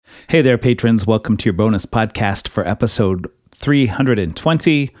Hey there, patrons. Welcome to your bonus podcast for episode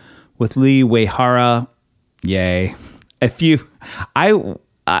 320 with Uehara. Yay.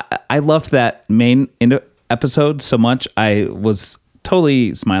 I loved that main episode so much. I was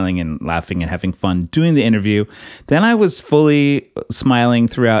totally smiling and laughing and having fun doing the interview. Then I was fully smiling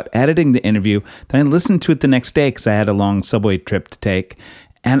throughout editing the interview. Then I listened to it the next day because I had a long subway trip to take.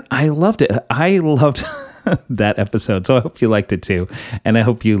 And I loved it. I loved that episode. So I hope you liked it too. And I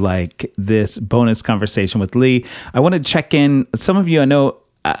hope you like this bonus conversation with Lee. I want to check in. Some of you, I know,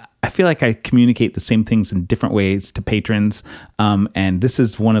 I feel like I communicate the same things in different ways to patrons. And this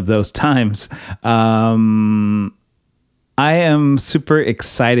is one of those times. I am super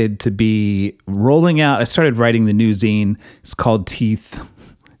excited to be rolling out. I started writing the new zine. It's called Teeth.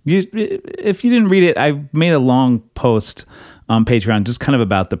 If you didn't read it, I made a long post on Patreon, just kind of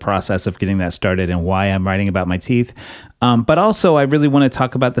about the process of getting that started and why I'm writing about my teeth. But also, I really want to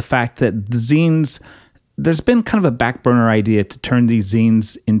talk about the fact that the zines, there's been kind of a back burner idea to turn these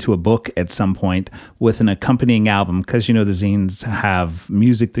zines into a book at some point with an accompanying album, because, you know, the zines have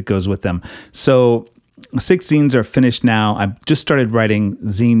music that goes with them. So 6 zines are finished now. I've just started writing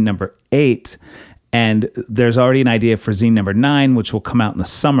zine number 8, and there's already an idea for zine number 9, which will come out in the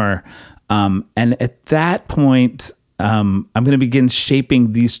summer. And at that point, I'm going to begin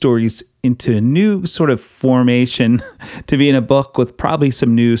shaping these stories into a new sort of formation to be in a book with probably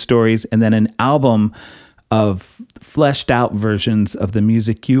some new stories, and then an album of fleshed out versions of the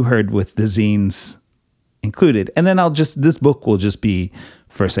music you heard with the zines included. And then this book will just be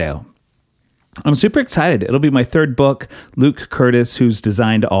for sale. I'm super excited. It'll be my 3rd book. Luke Curtis, who's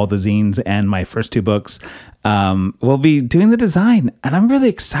designed all the zines and my first 2 books, will be doing the design. And I'm really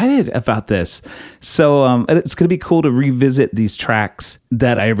excited about this. So it's going to be cool to revisit these tracks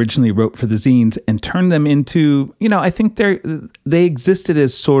that I originally wrote for the zines and turn them into, you know, I think they existed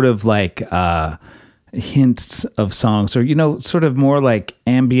as sort of like hints of songs, or, you know, sort of more like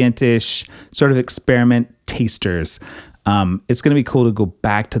ambient-ish, sort of experiment tasters. It's going to be cool to go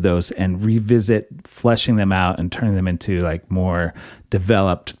back to those and revisit fleshing them out and turning them into like more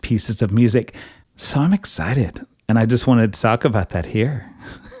developed pieces of music. So I'm excited, and I just wanted to talk about that here.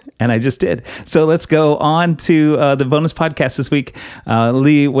 And I just did. So let's go on to the bonus podcast this week.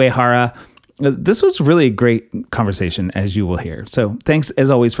 Lee Uehara. This was really a great conversation, as you will hear. So thanks, as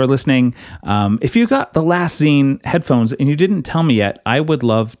always, for listening. If you got the last zine headphones and you didn't tell me yet, I would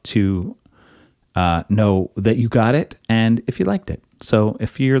love to know that you got it and if you liked it. So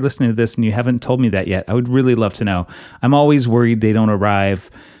if you're listening to this and you haven't told me that yet, I would really love to know. I'm always worried they don't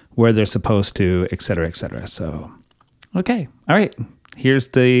arrive where they're supposed to, et cetera, et cetera. So, okay. All right. Here's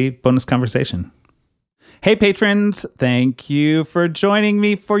the bonus conversation. Hey, patrons. Thank you for joining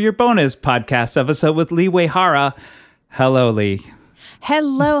me for your bonus podcast episode with Lee Uehara. Hello, Lee.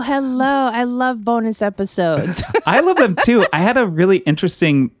 Hello. I love bonus episodes. I love them too. I had a really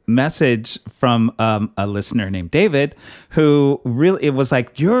interesting message from a listener named David, who really, it was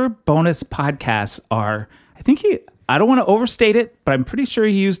like, your bonus podcasts are, I don't want to overstate it, but I'm pretty sure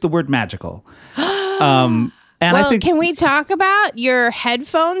he used the word magical. And well, can we talk about your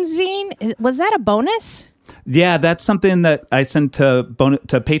headphone zine? Was that a bonus? Yeah, that's something that I send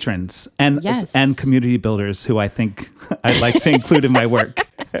to patrons and community builders who I think I'd like to include in my work.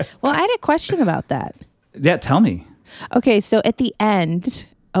 Well, I had a question about that. Yeah, tell me. Okay, so at the end,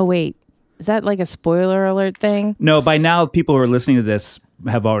 oh wait, is that like a spoiler alert thing? No, by now people who are listening to this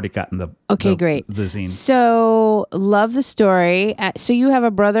have already gotten the great. The zine. So, love the story. So you have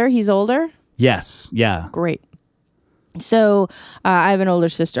a brother, he's older? Yes, yeah. Great. So I have an older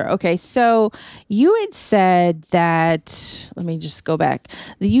sister. Okay, so you had said that, let me just go back.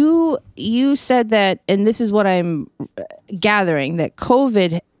 You said that, and this is what I'm gathering, that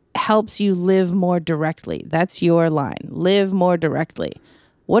COVID helps you live more directly. That's your line, live more directly.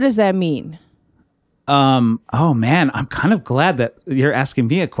 What does that mean? Oh man, I'm kind of glad that you're asking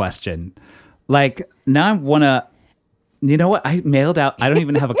me a question. Like, now I want to, you know what? I mailed out. I don't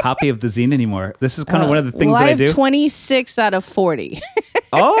even have a copy of the zine anymore. This is kind of one of the things that I do. I have 26 out of 40.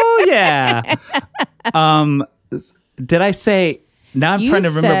 Oh, yeah. Did I say, now I'm trying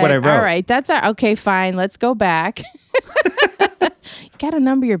to remember what I wrote. All right. Okay, fine. Let's go back. You got to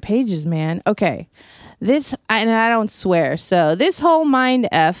number your pages, man. Okay. And I don't swear. So this whole mind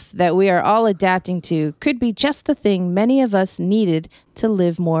F that we are all adapting to could be just the thing many of us needed to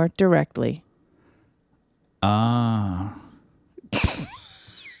live more directly. I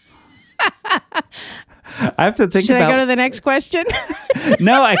have to think Should about... I go to the next question?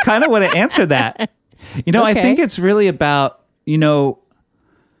 No, I kind of want to answer that. You know, okay. I think it's really about, you know,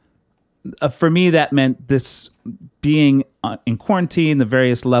 for me, that meant this being in quarantine, the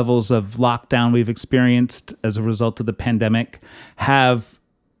various levels of lockdown we've experienced as a result of the pandemic have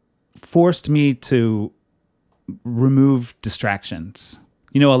forced me to remove distractions.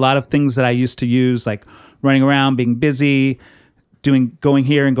 A lot of things that I used to use, like running around, being busy, going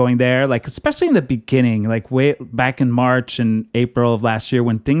here and going there, like especially in the beginning, like way back in March and April of last year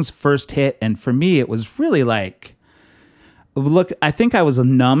when things first hit. And for me, it was really like, look, I think I was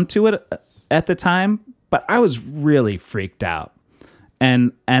numb to it at the time, but I was really freaked out.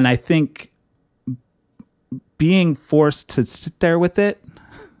 And I think being forced to sit there with it,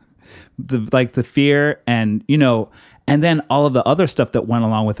 the fear and, and then all of the other stuff that went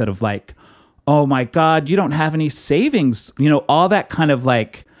along with it of like, oh my God, you don't have any savings, all that kind of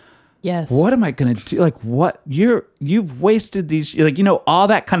like, yes, what am I going to do? Like what you've wasted these, like, all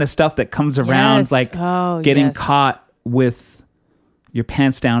that kind of stuff that comes around, yes. like getting caught with your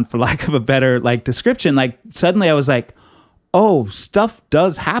pants down, for lack of a better like description. Like suddenly I was like, oh, stuff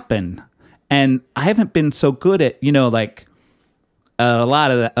does happen. And I haven't been so good at, like a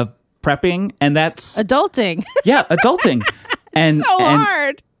lot of prepping, and that's adulting. Yeah. Adulting. And so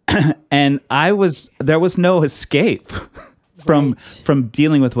hard. And there was no escape from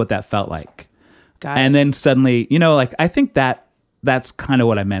dealing with what that felt like. Got and it. Then suddenly, like, I think that's kind of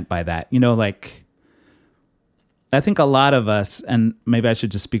what I meant by that, like, I think a lot of us, and maybe I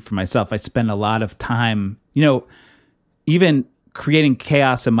should just speak for myself, I spend a lot of time, even creating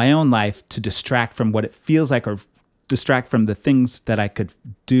chaos in my own life to distract from what it feels like, or distract from the things that I could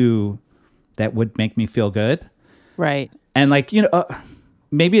do that would make me feel good. Right. And like,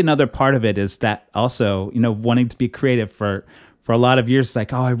 maybe another part of it is that also, wanting to be creative for a lot of years,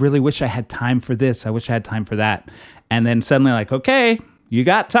 like, oh, I really wish I had time for this. I wish I had time for that. And then suddenly like, okay, you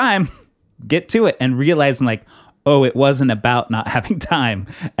got time, get to it. And realizing like, oh, it wasn't about not having time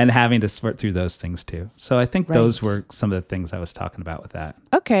and having to sort through those things too. So I think those were some of the things I was talking about with that.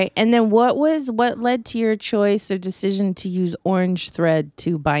 Okay. And then what led to your choice or decision to use orange thread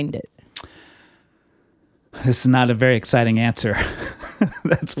to bind it? This is not a very exciting answer.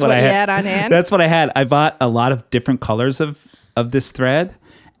 That's what I had on hand? That's what I had. I bought a lot of different colors of this thread,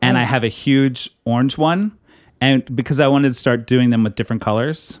 and I have a huge orange one, and because I wanted to start doing them with different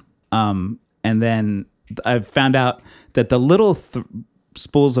colors. And then I found out that the little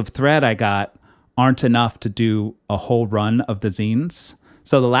spools of thread I got aren't enough to do a whole run of the zines.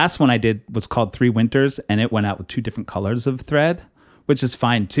 So the last one I did was called 3 Winters, and it went out with 2 different colors of thread, which is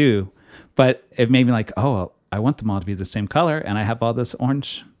fine too. But it made me like, oh, well, I want them all to be the same color, and I have all this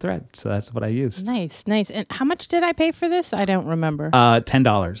orange thread. So that's what I used. Nice. And how much did I pay for this? I don't remember.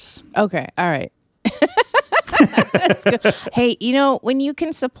 $10. Okay. All right. That's good. Hey, when you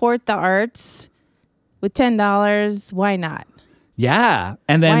can support the arts with $10, why not? Yeah.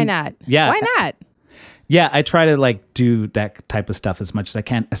 And then why not? Yeah. Why not? Yeah, I try to like do that type of stuff as much as I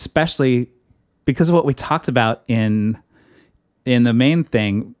can, especially because of what we talked about in the main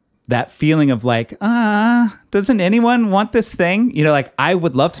thing, that feeling of like, doesn't anyone want this thing? Like I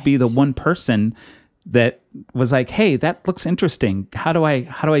would love to be the one person that was like, hey, that looks interesting. How do I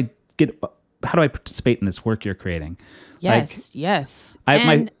participate in this work you're creating? Yes, yes. Go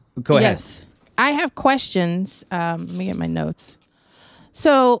ahead. Yes. I have questions. Let me get my notes.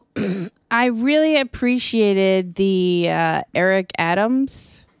 So I really appreciated the Eric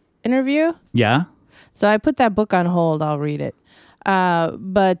Adams interview. Yeah. So I put that book on hold. I'll read it.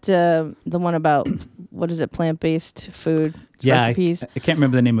 But the one about, what is it, plant-based food recipes? I can't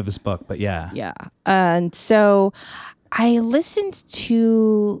remember the name of his book, but yeah. Yeah. And so I listened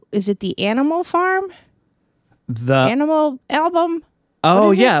to, is it the Animal Farm? The Animal album?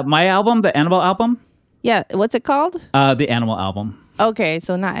 Oh, yeah. My album, the Animal album? Yeah. What's it called? The Animal album. Okay.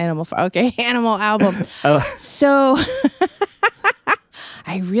 So not Animal Farm. Okay. Animal album. So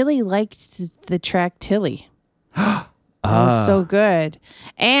I really liked the track Tilly. That was so good.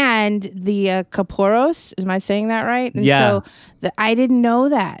 And the Caporos, am I saying that right? And yeah. So I didn't know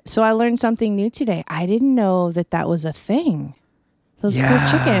that. So I learned something new today. I didn't know that was a thing. Those poor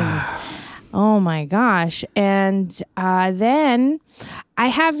chickens. Oh my gosh. And then I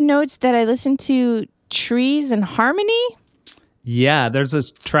have notes that I listened to Trees and Harmony. Yeah, there's a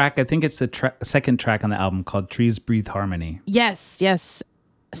track, I think it's the second track on the album called Trees Breathe Harmony. Yes.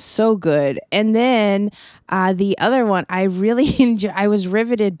 So good. And then the other one, I really enjoyed. I was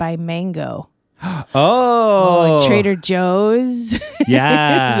riveted by Mango. Oh, Trader Joe's.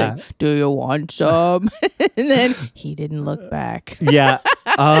 Yeah. Like, do you want some? And then he didn't look back. Yeah.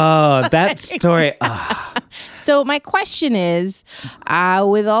 Oh, that story. So my question is,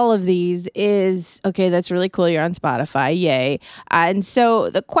 with all of these is, okay, that's really cool. You're on Spotify. Yay. And so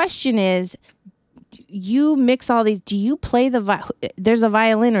the question is, you mix all these. Do you play there's a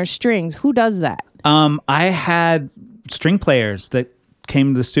violin or strings? Who does that? I had string players that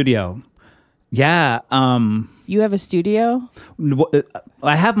came to the studio. Yeah. You have a studio?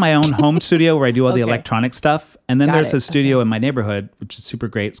 I have my own home studio where I do all the Okay. electronic stuff. And then Got there's it. a studio in my neighborhood, which is super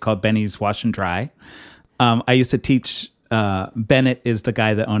great. It's called Benny's Wash and Dry. I used to teach, Bennett is the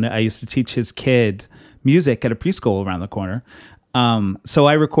guy that owned it. I used to teach his kid music at a preschool around the corner. So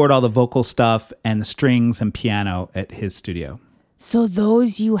I record all the vocal stuff and the strings and piano at his studio. So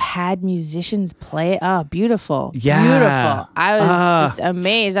those you had musicians play? Oh, beautiful. Yeah. Beautiful. I was just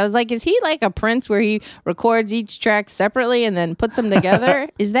amazed. I was like, is he like a Prince where he records each track separately and then puts them together?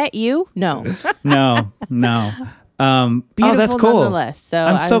 Is that you? No. No. Beautiful that's cool. nonetheless. So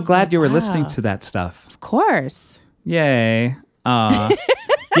I'm I so was glad like, you were wow. listening to that stuff. Of course. Yay.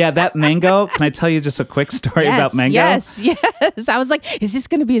 Yeah, that Mango. Can I tell you just a quick story about Mango? Yes. I was like, is this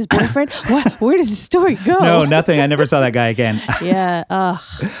going to be his boyfriend? Where does the story go? No, nothing. I never saw that guy again. Yeah.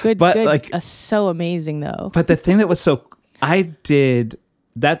 Good. But, good. like- So amazing, though. But the thing that was I do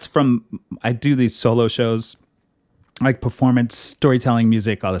these solo shows, like performance, storytelling,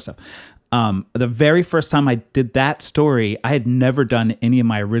 music, all this stuff. The very first time I did that story, I had never done any of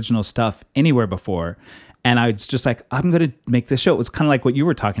my original stuff anywhere before. And I was just like, I'm going to make this show. It was kind of like what you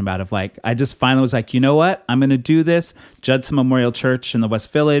were talking about of like, I just finally was like, you know what? I'm going to do this. Judson Memorial Church in the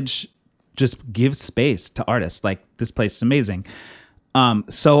West Village just gives space to artists. Like, this place is amazing.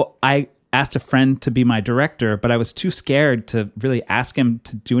 So I asked a friend to be my director, but I was too scared to really ask him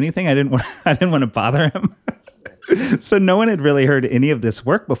to do anything. I didn't want to bother him. So no one had really heard any of this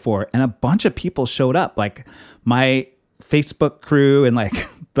work before. And a bunch of people showed up, like my Facebook crew and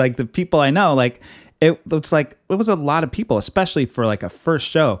like the people I know, like, it was a lot of people, especially for like a first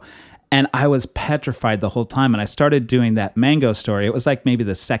show. And I was petrified the whole time. And I started doing that Mango story. It was like maybe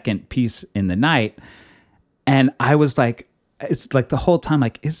the second piece in the night. And I was like, it's like the whole time,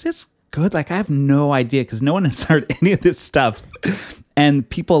 like, is this good? Like, I have no idea because no one has heard any of this stuff. And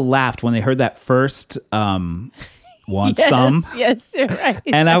people laughed when they heard that first want some. Yes, you're right.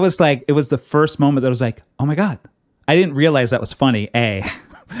 And I was like, it was the first moment that I was like, oh my God. I didn't realize that was funny, A.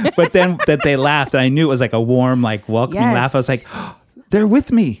 But then that they laughed, and I knew it was like a warm, like welcoming laugh. I was like, oh, they're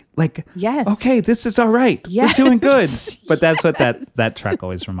with me. Like, yes. Okay, this is all right. Yes. We're doing good. But that's what that track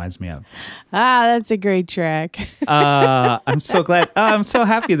always reminds me of. That's a great track. I'm so glad. I'm so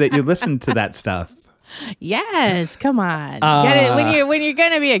happy that you listened to that stuff. Yes, come on. When you're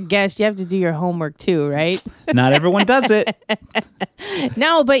gonna be a guest, you have to do your homework too, right? Not everyone does it.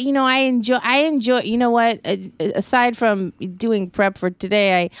 No, but I enjoy. You know what? Aside from doing prep for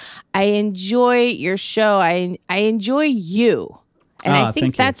today, I enjoy your show. I enjoy you. And I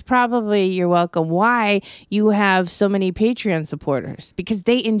think that's probably, you're welcome, why you have so many Patreon supporters, because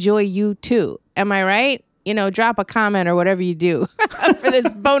they enjoy you too. Am I right? Drop a comment or whatever you do for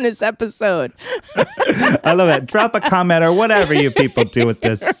this bonus episode. I love that. Drop a comment or whatever you people do with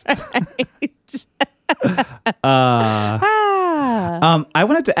this. I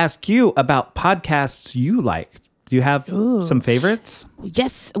wanted to ask you about podcasts you like. Do you have some favorites?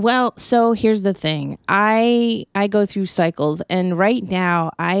 Yes. Well, so here's the thing. I go through cycles, and right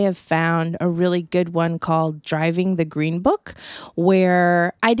now I have found a really good one called Driving the Green Book,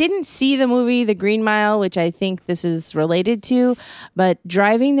 where I didn't see the movie The Green Mile, which I think this is related to, but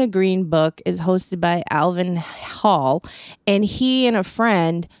Driving the Green Book is hosted by Alvin Hall, and he and a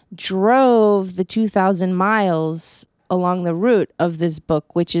friend drove the 2,000 miles along the route of this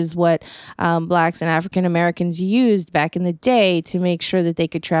book, which is what Blacks and African Americans used back in the day to make sure that they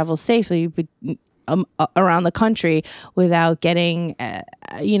could travel safely around the country without getting,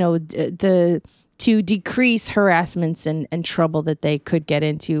 to decrease harassments and trouble that they could get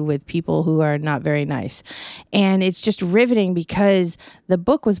into with people who are not very nice. And it's just riveting because the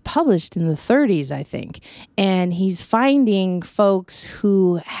book was published in the 30s, I think. And he's finding folks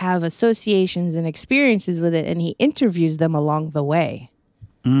who have associations and experiences with it, and he interviews them along the way.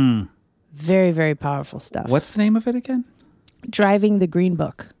 Very, very powerful stuff. What's the name of it again? Driving the Green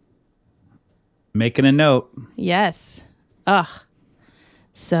Book. Making a note. Yes. Ugh.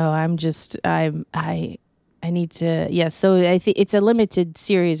 So I need to, yes. So I think it's a limited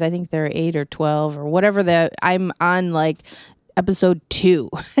series. I think there are 8 or 12 or whatever I'm on like episode 2.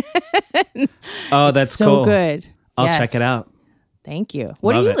 Oh, that's so cool. Good. I'll check it out. Thank you.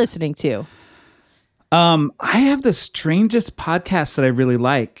 What Love are you it. listening to? I have the strangest podcast that I really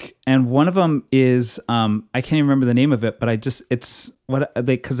like. And one of them is, I can't even remember the name of it, but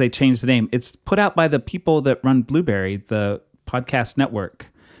because they changed the name. It's put out by the people that run Blueberry, the podcast network.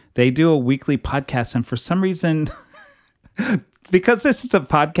 They do a weekly podcast, and for some reason, because this is a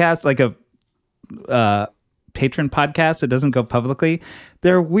podcast, like a patron podcast. It doesn't go publicly.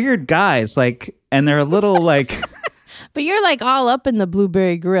 They're weird guys, like, and they're a little like. But you're like all up in the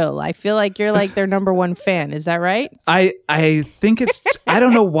Blueberry Grill. I feel like you're like their number one fan. Is that right? I think it's, I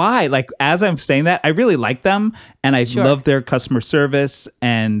don't know why. Like, as I'm saying that, I really like them and I love their customer service.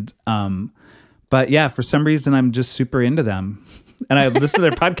 And, but yeah, for some reason, I'm just super into them. And I listen to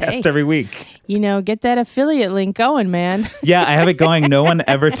their podcast every week. You know, get that affiliate link going, man. Yeah, I have it going. No one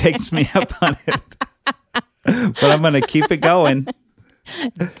ever takes me up on it. But I'm going to keep it going.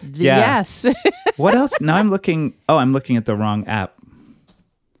 Yeah. Yes. What else? Now I'm looking. Oh, I'm looking at the wrong app.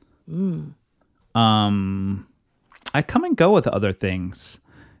 I come and go with other things.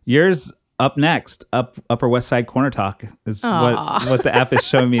 Yours up next. Upper West Side Corner Talk is what the app is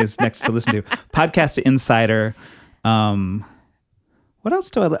showing me is next to listen to. Podcast Insider. What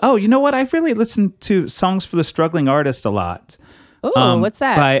else do I? Oh, you know what? I've really listened to Songs for the Struggling Artist a lot. Oh, what's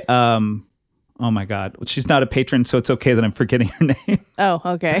that? By oh my God, she's not a patron, so it's okay that I'm forgetting her name. Oh,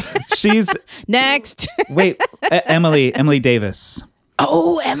 okay. She's next. Wait, Emily Davis.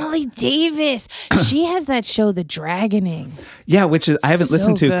 Oh, Emily Davis. She has that show, The Dragoning. Yeah, which is I haven't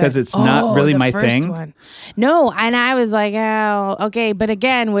listened to because it's not really my thing. One. No, and I was like, oh, okay. But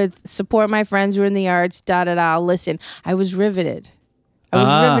again, with support my friends who are in the arts, I'll listen. I was riveted.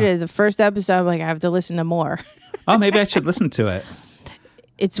 Riveted. The first episode, I'm like, I have to listen to more. Oh, maybe I should listen to it.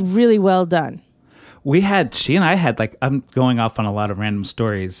 It's really well done. She and I had like, I'm going off on a lot of random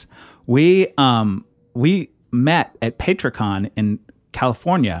stories. We met at PatriCon in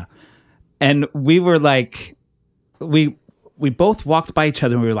California, and we were like, we both walked by each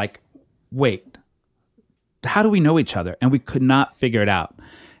other and we were like, wait, how do we know each other? And we could not figure it out.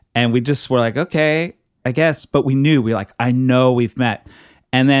 And we just were like, okay, I guess, but we knew, I know we've met.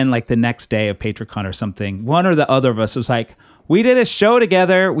 And then like the next day of PatriCon or something, one or the other of us was like, we did a show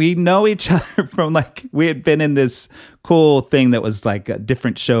together. We know each other from like, we had been in this cool thing that was like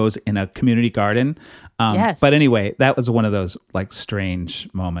different shows in a community garden. Yes. But anyway, that was one of those like strange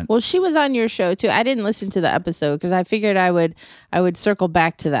moments. Well, she was on your show too. I didn't listen to the episode because I figured I would circle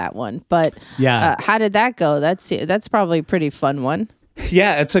back to that one. But yeah, how did that go? That's probably a pretty fun one.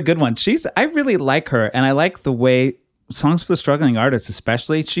 Yeah, it's a good one. I really like her, and I like the way Songs for the Struggling Artist,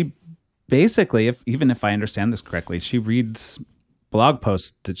 especially. She basically, even if I understand this correctly, she reads blog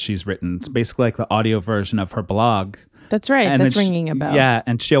posts that she's written. It's basically like the audio version of her blog. That's right. And that's ringing a bell. Yeah,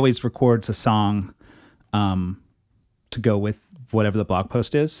 and she always records a song to go with whatever the blog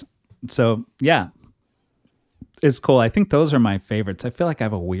post is. So yeah, it's cool. I think those are my favorites. I feel like I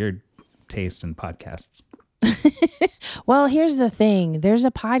have a weird taste in podcasts. Well, here's the thing. There's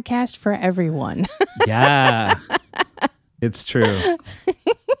a podcast for everyone. Yeah, it's true.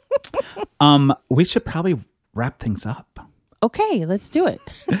 We should probably wrap things up. Okay, let's do it.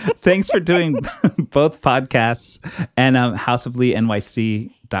 Thanks for doing both podcasts. And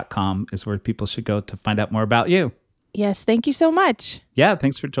houseofleenyc.com is where people should go to find out more about you. Yes, thank you so much. Yeah,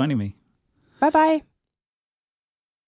 thanks for joining me. Bye-bye.